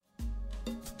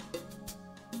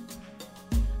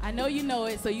I know you know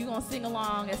it, so you're going to sing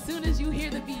along as soon as you hear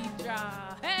the beat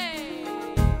drop. Hey!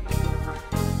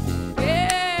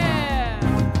 Yeah!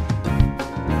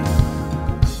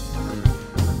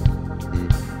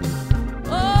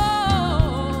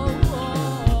 Oh,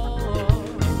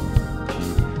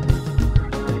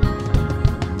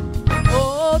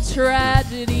 oh,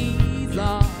 tragedies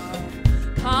are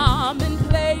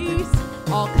commonplace.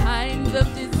 All kinds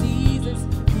of diseases,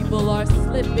 people are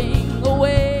slipping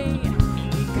away.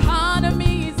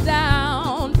 Economy's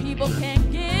down, people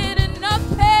can't get enough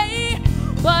pay.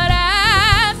 But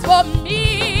as for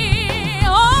me,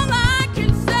 all I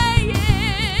can say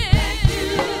is thank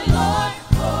you, Lord,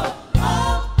 for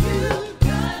all you've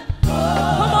done for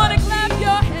us. Come on and clap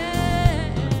your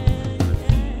hands.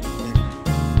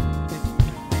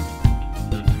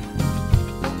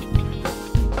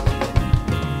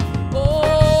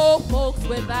 Oh, folks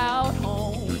without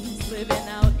homes, living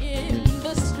out in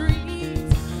the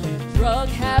streets. Drug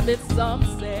habits, some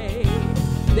say,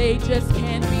 they just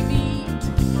can't be beat.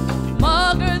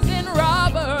 Muggers and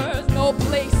robbers, no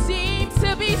place seems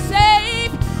to be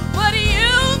safe. But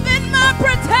you've been my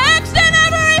protection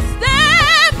every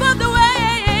step of the way.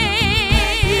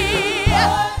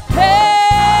 Hey,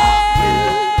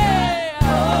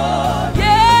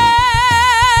 yeah,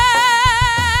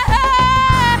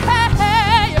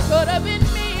 you could have been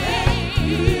me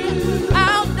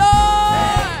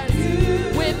outdoors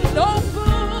with no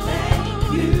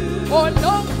food or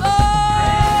no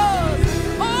clothes,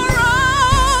 or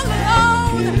all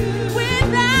alone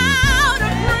without a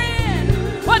friend.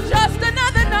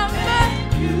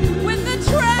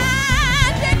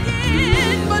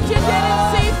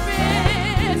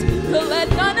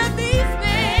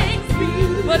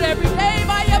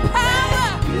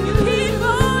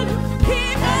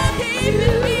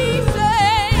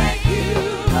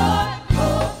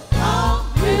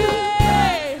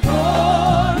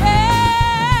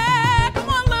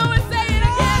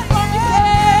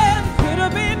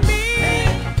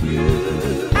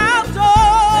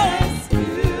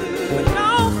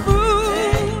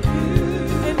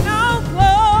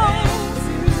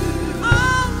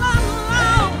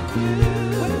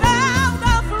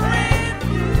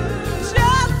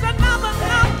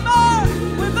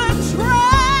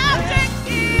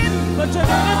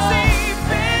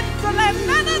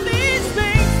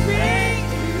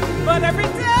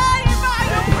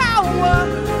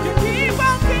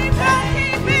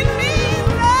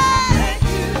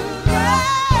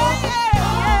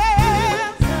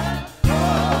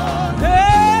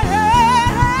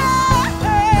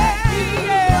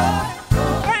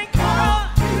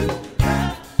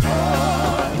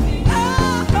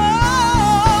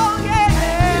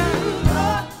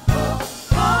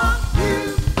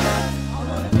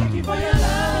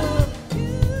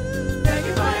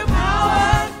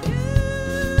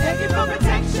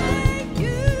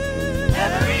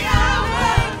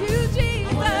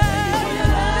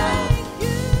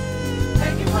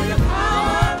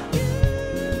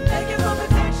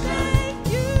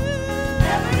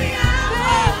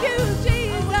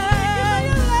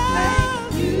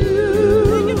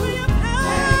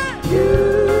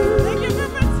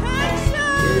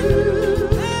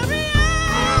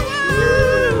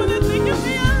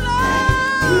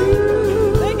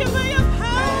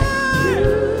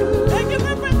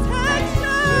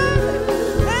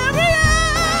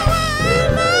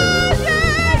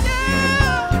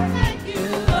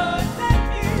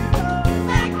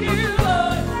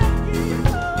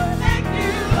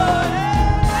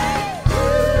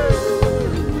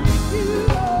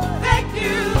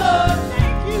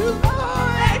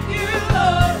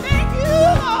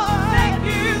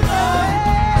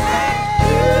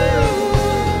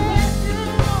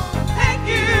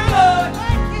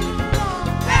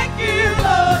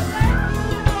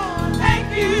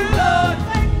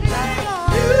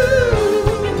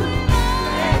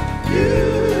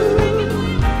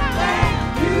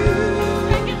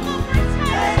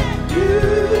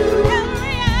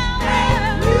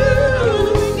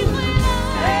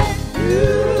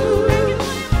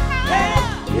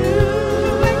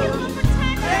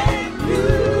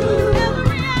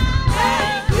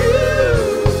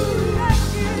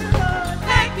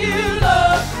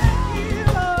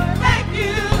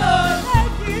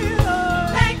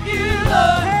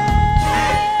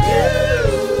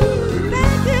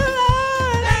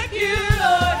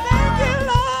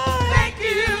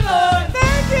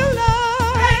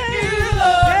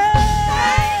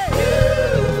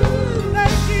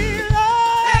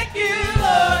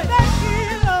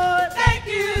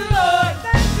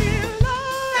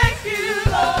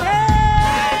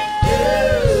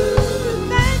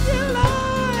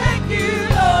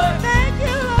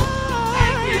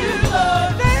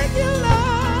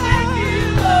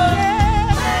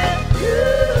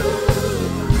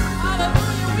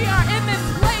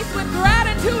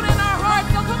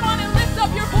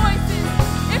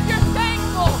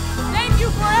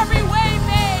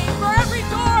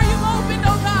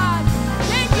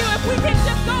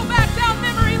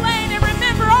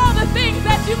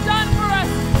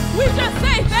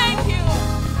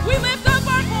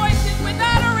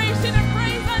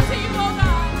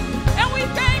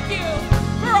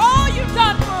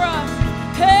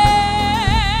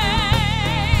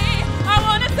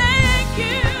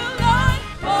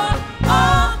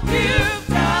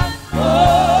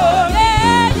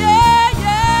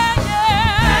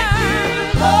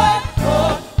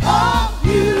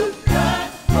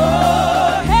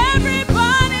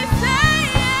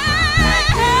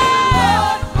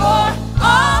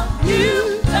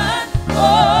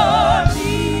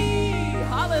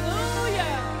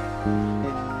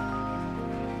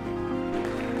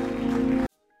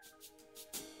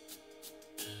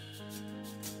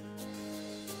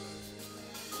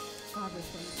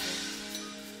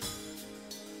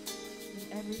 In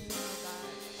everything, oh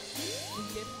God, we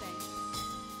give thanks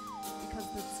because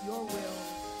it's your will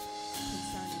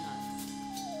concerning us.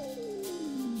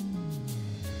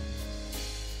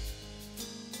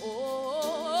 Oh,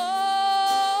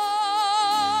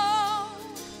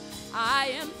 I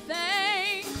am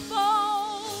thankful.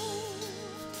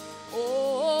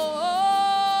 Oh,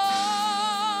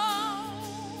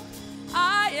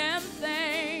 I am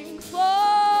thankful.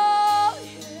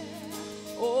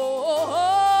 Yeah. Oh,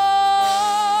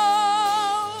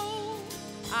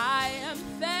 I am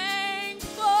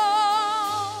thankful.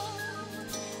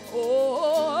 Oh,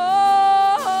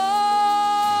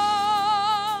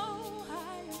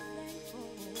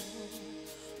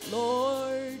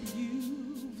 Lord,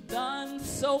 you've done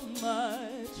so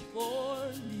much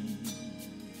for me.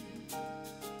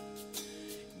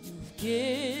 You've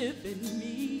given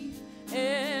me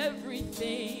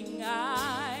everything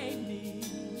I need.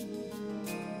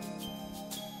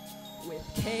 With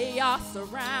chaos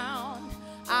around,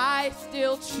 I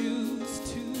still choose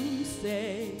to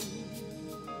say,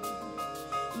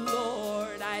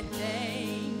 Lord, I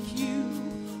thank you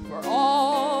for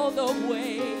all the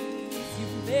ways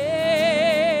you've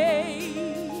made.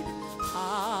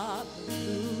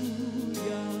 Hallelujah.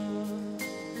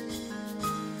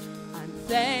 I'm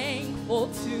thankful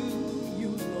to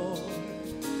you, Lord.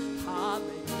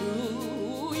 Hallelujah.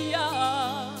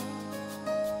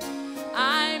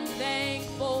 I'm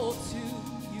thankful to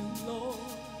you, Lord,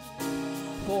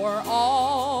 for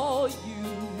all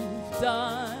you've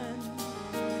done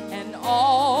and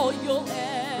all you'll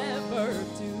ever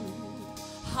do.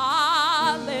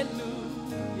 Hallelujah.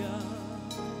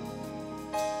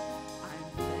 I'm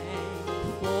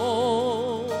thankful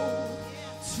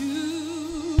to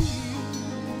you.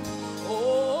 Oh,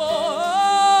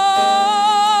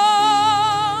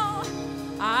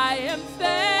 I am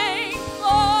thankful.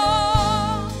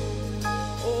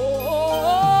 Oh,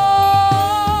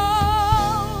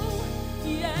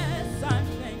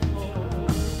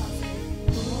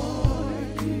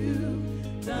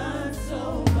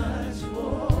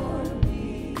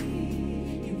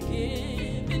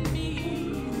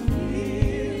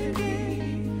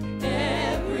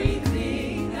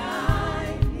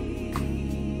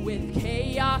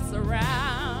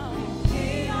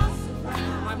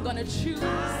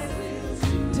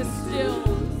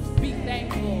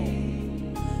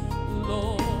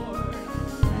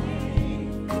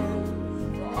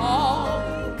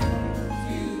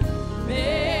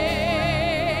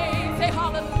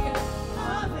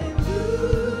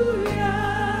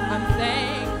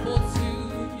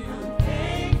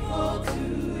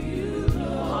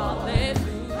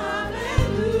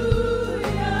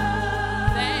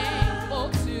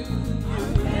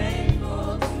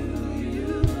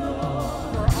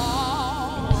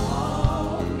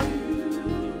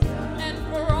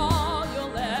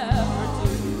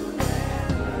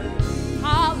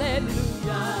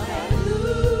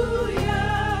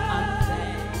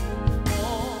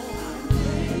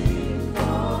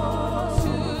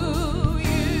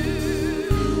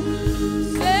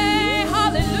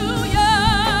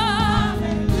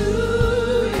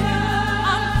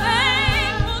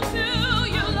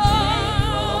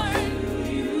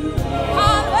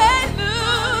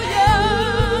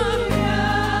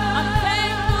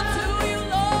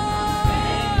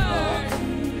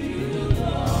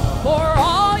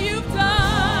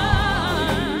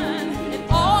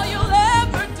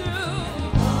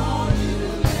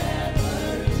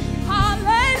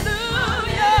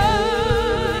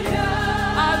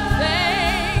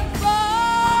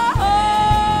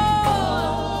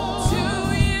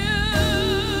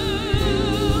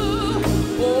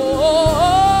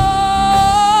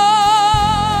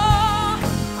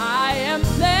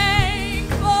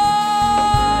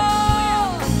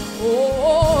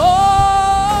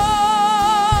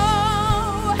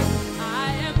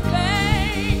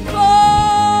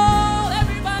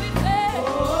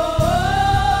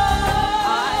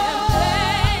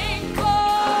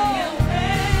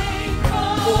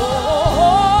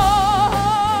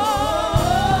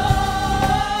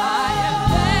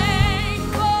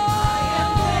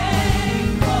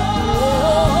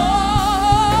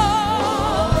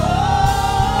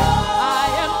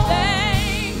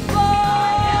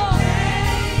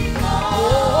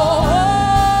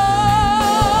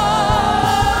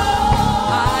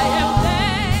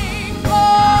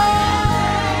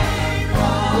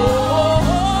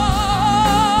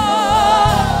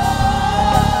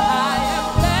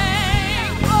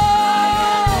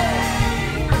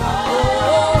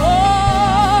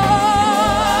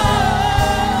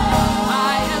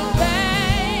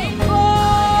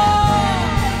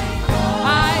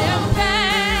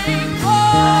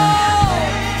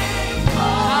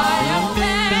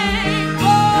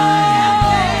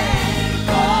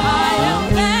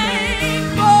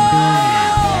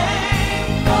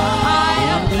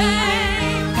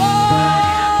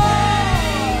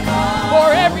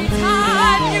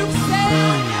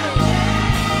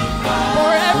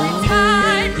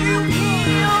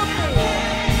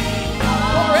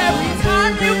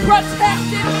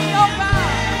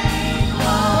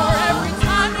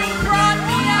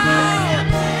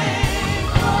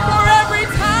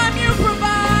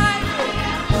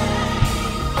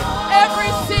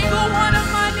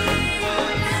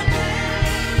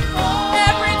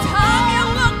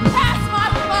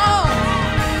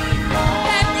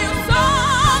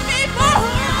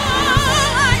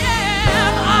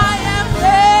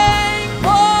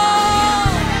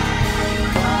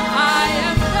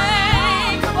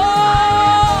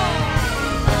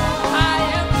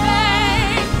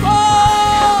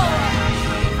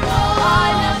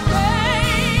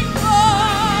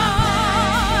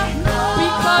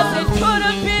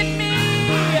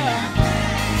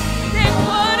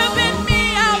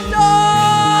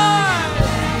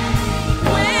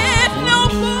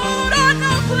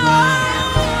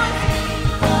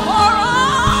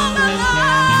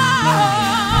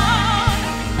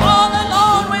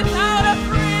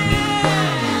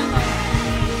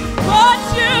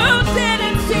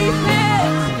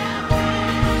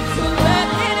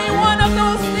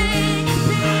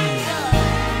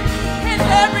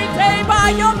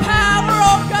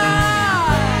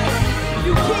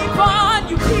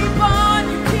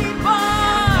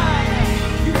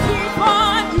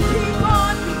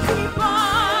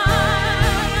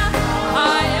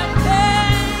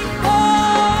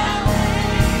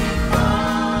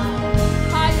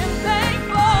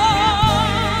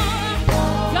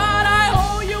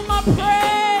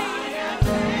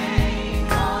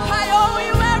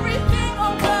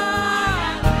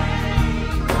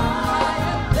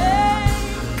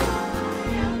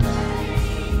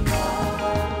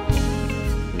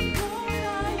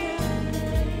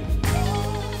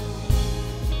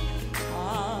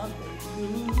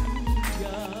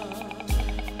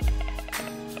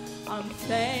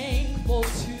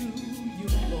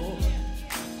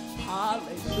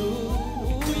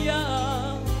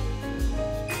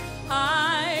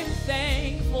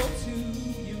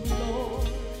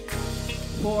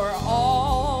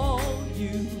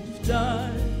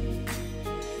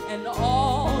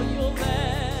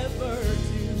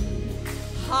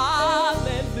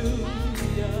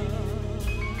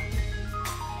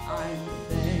 I'm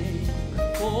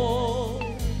thankful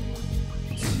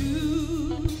to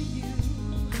you.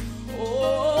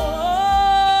 Oh,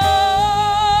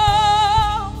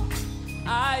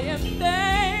 I am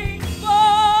thankful.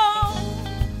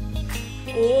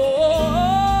 Oh,